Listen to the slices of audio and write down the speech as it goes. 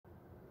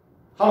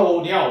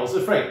Hello， 你好，我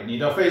是 Frank， 你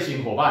的飞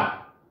行伙伴。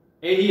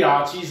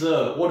ATR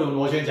 72涡轮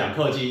螺旋桨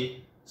客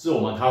机是我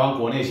们台湾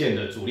国内线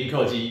的主力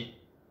客机。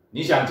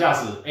你想驾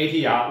驶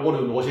ATR 涡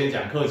轮螺旋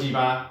桨客机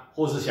吗？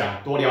或是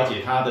想多了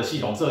解它的系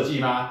统设计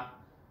吗？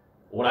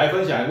我来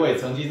分享一位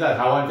曾经在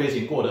台湾飞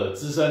行过的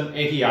资深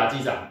ATR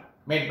机长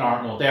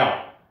Magnar，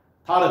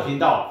 他的频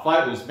道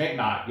Fly with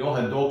Magnar 有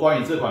很多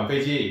关于这款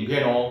飞机的影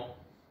片哦。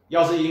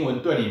要是英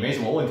文对你没什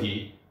么问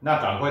题，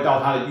那赶快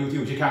到他的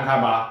YouTube 去看看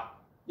吧。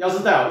要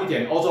是带有一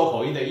点欧洲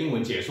口音的英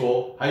文解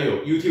说，还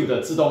有 YouTube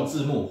的自动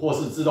字幕或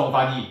是自动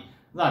翻译，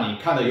让你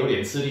看得有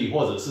点吃力，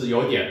或者是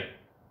有点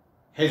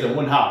黑人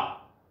问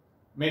号，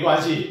没关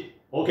系，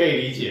我可以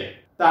理解。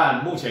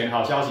但目前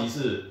好消息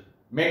是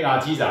 ，Magnar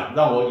机长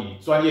让我以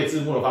专业字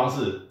幕的方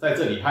式在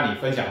这里和你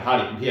分享他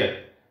的影片，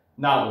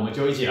那我们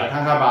就一起来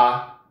看看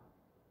吧。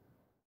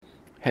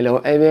Hello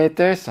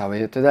aviators, how are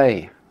you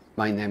today?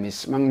 My name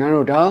is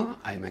Magnar.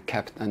 I'm a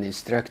captain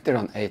instructor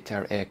on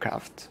ATR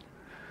aircraft.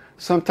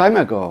 Some time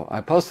ago, I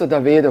posted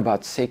a video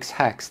about 6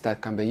 hacks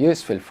that can be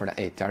useful for the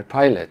ATR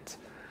pilot.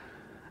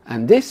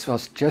 And this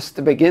was just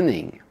the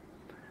beginning.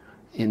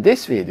 In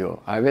this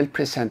video, I will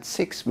present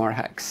 6 more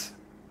hacks.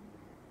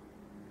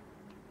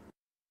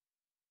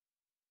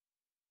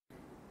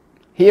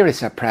 Here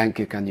is a prank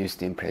you can use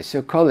to impress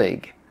your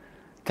colleague.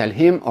 Tell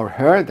him or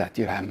her that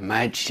you have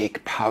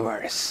magic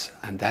powers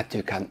and that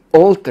you can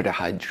alter the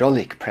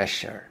hydraulic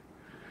pressure.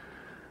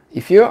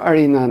 If you are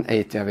in an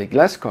ATR with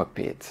glass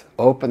cockpit,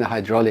 open the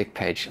hydraulic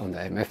page on the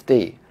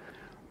MFD,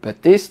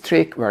 but this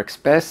trick works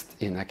best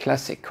in a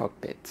classic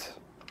cockpit.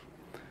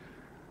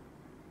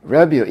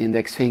 Rub your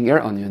index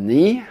finger on your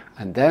knee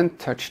and then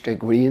touch the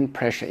green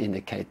pressure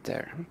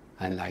indicator,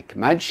 and like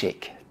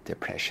magic, the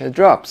pressure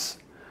drops.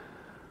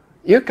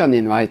 You can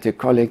invite your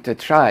colleague to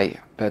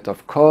try, but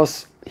of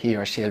course he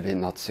or she will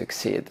not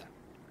succeed.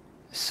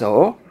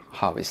 So,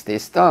 how is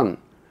this done?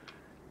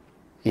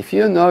 If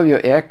you know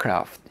your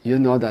aircraft, you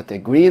know that the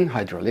green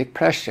hydraulic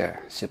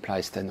pressure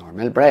supplies the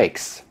normal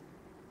brakes.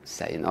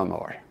 Say no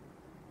more.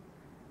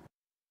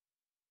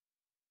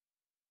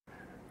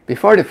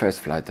 Before the first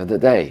flight of the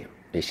day,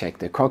 we check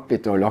the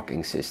cockpit door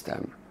locking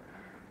system.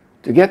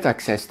 To get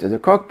access to the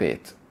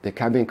cockpit, the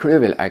cabin crew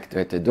will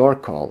activate the door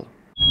call.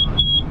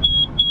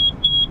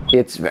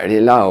 It's very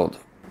loud.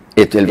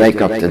 It will wake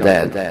up the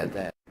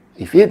dead.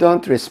 If you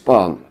don't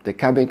respond, the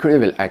cabin crew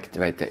will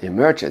activate the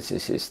emergency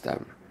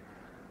system.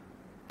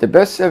 The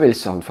buzzer will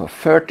sound for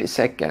 30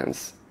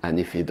 seconds, and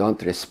if you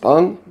don't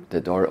respond, the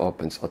door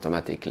opens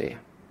automatically.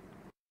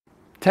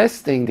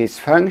 Testing this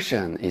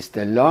function is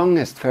the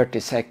longest 30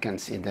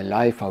 seconds in the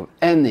life of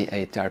any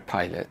ATR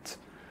pilot.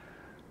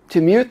 To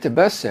mute the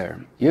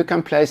buzzer, you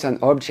can place an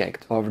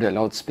object over the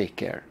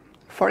loudspeaker,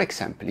 for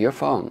example your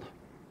phone.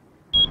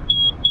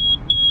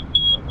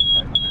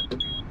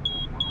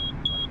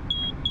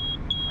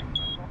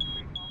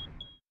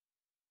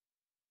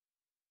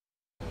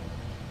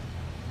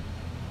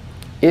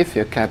 If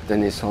your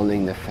captain is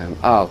holding the fan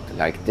out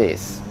like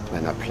this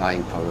when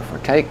applying power for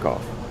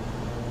takeoff,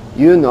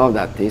 you know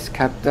that this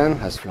captain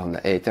has flown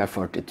the ATR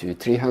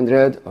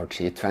 42-300 or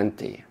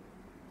 320.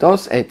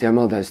 Those ATR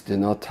models do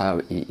not have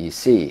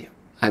EEC,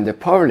 and the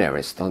power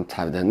levers don't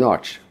have the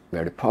notch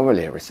where the power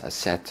levers are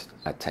set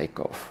at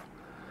takeoff.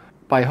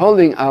 By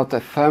holding out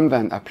the thumb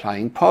when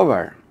applying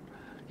power,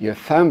 your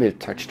thumb will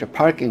touch the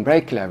parking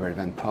brake lever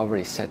when power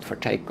is set for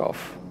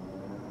takeoff.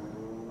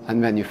 And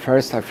when you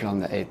first have flown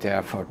the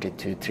ATR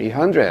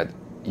 42-300,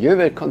 you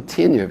will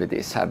continue with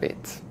this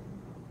habit.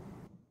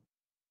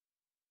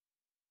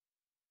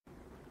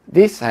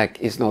 This hack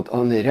is not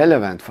only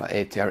relevant for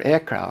ATR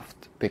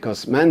aircraft,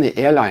 because many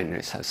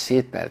airliners have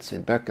seatbelts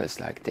with buckles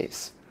like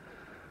this.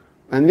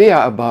 When we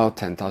are about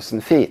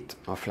 10,000 feet,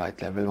 or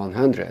flight level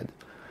 100,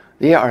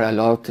 we are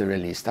allowed to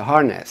release the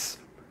harness.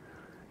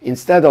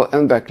 Instead of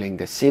unbuckling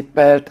the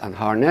seatbelt and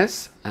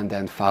harness, and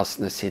then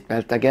fasten the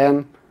seatbelt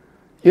again,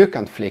 you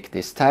can flick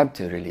this tab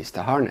to release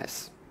the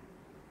harness.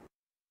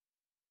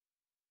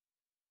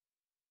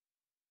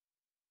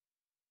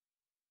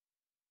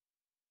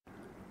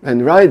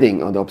 When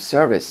riding on the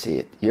observer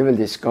seat, you will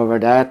discover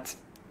that,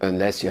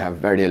 unless you have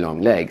very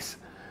long legs,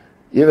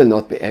 you will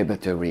not be able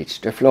to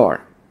reach the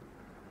floor.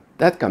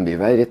 That can be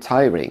very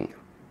tiring.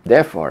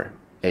 Therefore,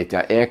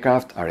 ATR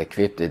aircraft are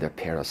equipped with a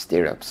pair of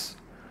stirrups.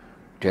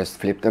 Just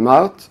flip them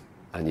out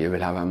and you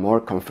will have a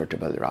more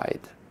comfortable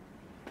ride.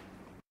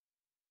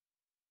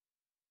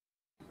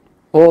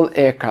 All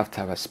aircraft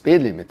have a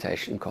speed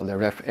limitation called the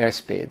rough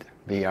airspeed,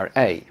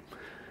 VRA.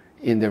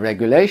 In the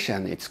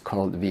regulation it's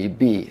called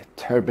VB,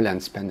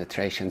 turbulence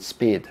penetration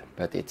speed,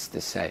 but it's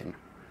the same.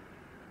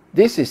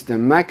 This is the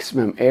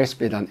maximum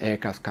airspeed an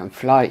aircraft can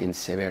fly in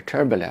severe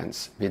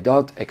turbulence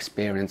without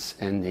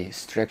experiencing any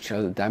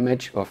structural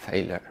damage or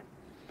failure.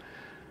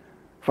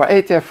 For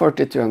ATR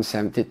 42 and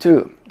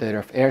 72, the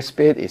rough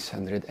airspeed is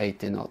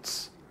 180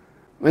 knots.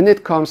 When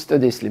it comes to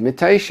this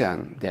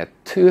limitation, there are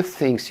 2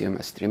 things you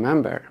must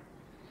remember.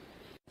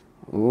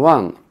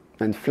 1.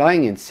 When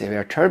flying in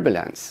severe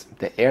turbulence,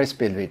 the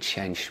airspeed will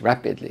change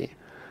rapidly.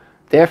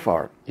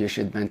 Therefore, you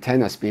should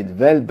maintain a speed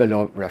well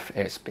below rough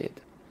airspeed.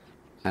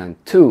 And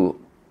 2.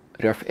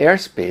 Rough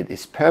airspeed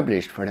is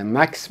published for the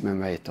maximum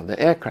weight of the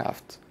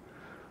aircraft.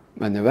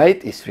 When the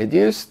weight is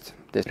reduced,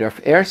 the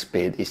rough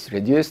airspeed is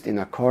reduced in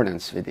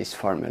accordance with this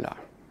formula.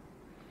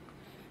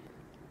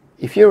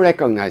 If you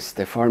recognize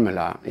the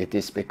formula, it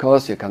is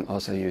because you can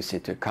also use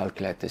it to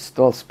calculate the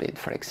stall speed,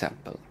 for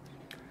example.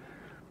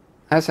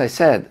 As I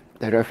said,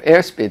 the rough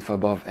airspeed for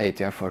both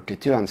ATR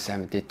 42 and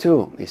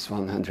 72 is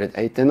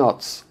 180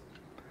 knots.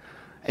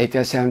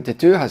 ATR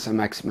 72 has a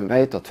maximum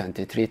weight of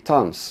 23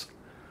 tons.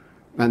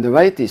 When the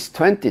weight is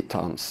 20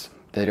 tons,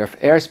 the rough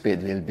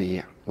airspeed will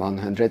be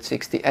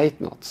 168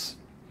 knots.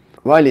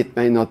 While it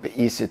may not be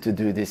easy to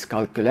do this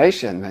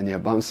calculation when you're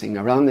bouncing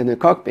around in the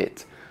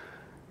cockpit,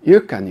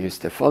 you can use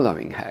the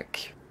following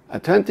hack.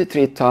 At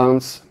 23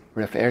 tons,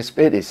 rough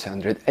airspeed is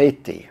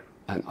 180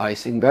 and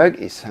icing bug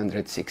is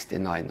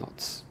 169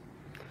 knots.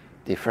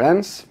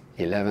 Difference,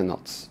 11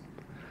 knots.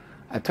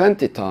 At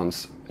 20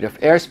 tons, rough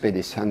airspeed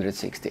is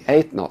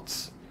 168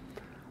 knots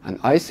and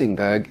icing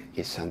bug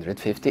is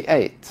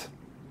 158.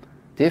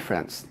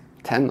 Difference,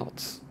 10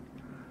 knots.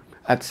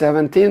 At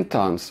 17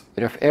 tons,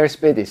 rough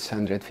airspeed is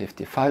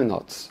 155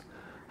 knots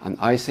and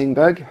icing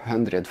bug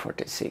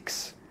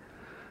 146.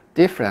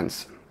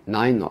 Difference,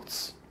 9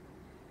 knots.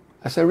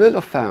 As a rule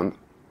of thumb,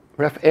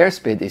 rough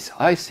airspeed is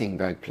icing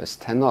bug plus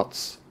 10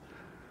 knots.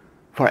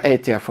 For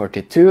ATR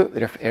 42,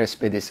 rough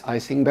airspeed is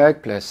icing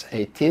bug plus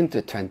 18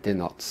 to 20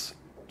 knots,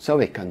 so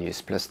we can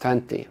use plus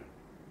 20.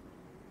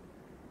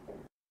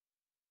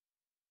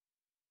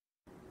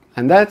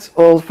 And that's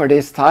all for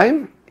this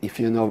time. If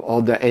you know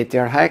all the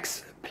ATR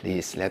hacks,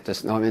 please let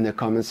us know in the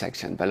comment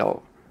section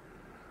below.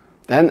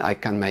 Then I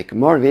can make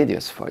more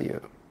videos for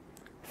you.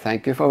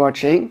 Thank you for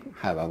watching,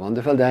 have a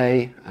wonderful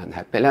day and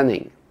happy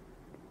landing!